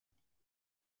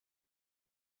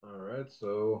right,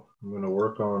 so I'm going to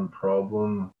work on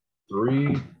problem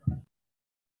 3.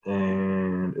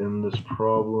 And in this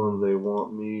problem, they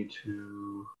want me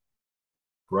to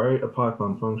write a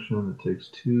Python function that takes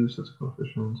two sets of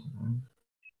coefficients.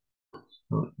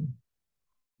 So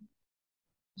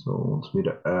it wants me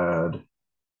to add,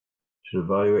 should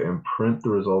evaluate and print the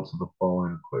results of the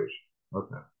following equation.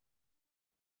 Okay.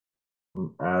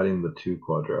 I'm adding the two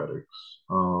quadratics.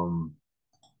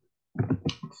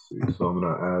 Let's see. So I'm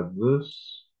going to add this,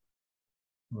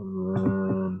 and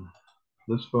then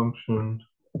this function.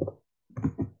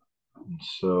 And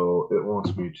so it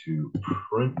wants me to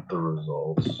print the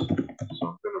results. So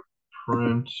I'm going to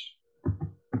print,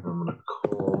 I'm going to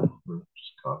call,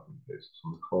 just copy and paste. So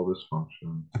I'm going to call this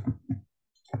function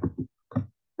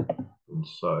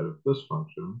inside of this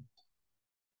function.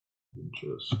 And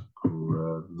just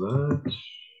grab that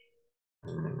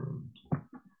and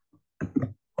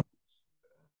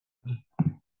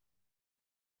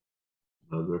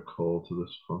another call to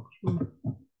this function.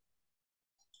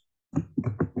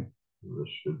 This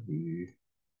should be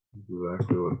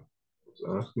exactly what it's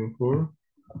asking for.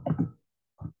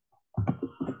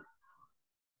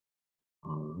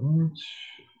 All right.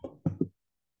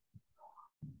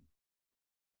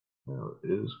 Now it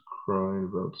is crying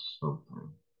about something.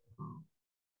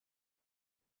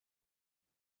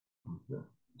 Okay,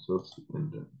 so it's the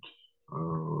indent.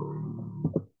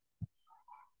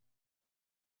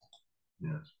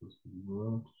 Yeah, it's supposed to be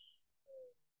that.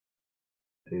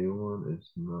 A1 is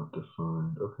not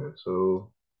defined. Okay,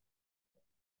 so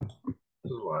this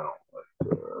is why I don't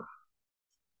like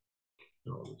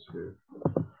all this here.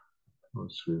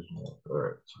 Excuse me. All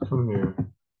right, so come here.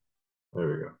 There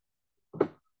we go.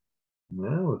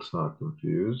 Now it's not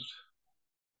confused.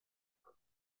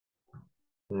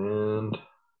 And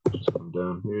just come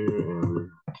down here and we're going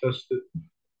to test it.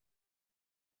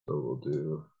 So we'll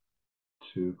do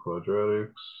two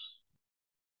quadratics.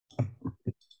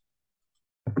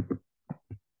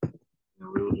 And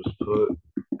we'll just put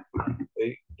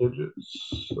 8 digits.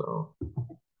 So,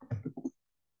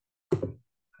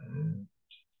 and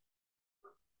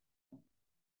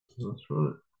let's run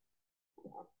it.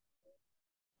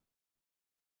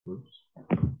 Oops.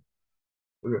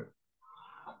 Okay.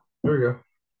 There we go.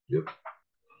 Yep.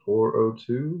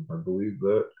 402. I believe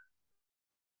that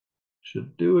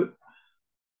should do it.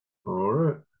 All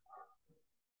right.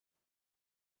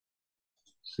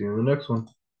 See you in the next one.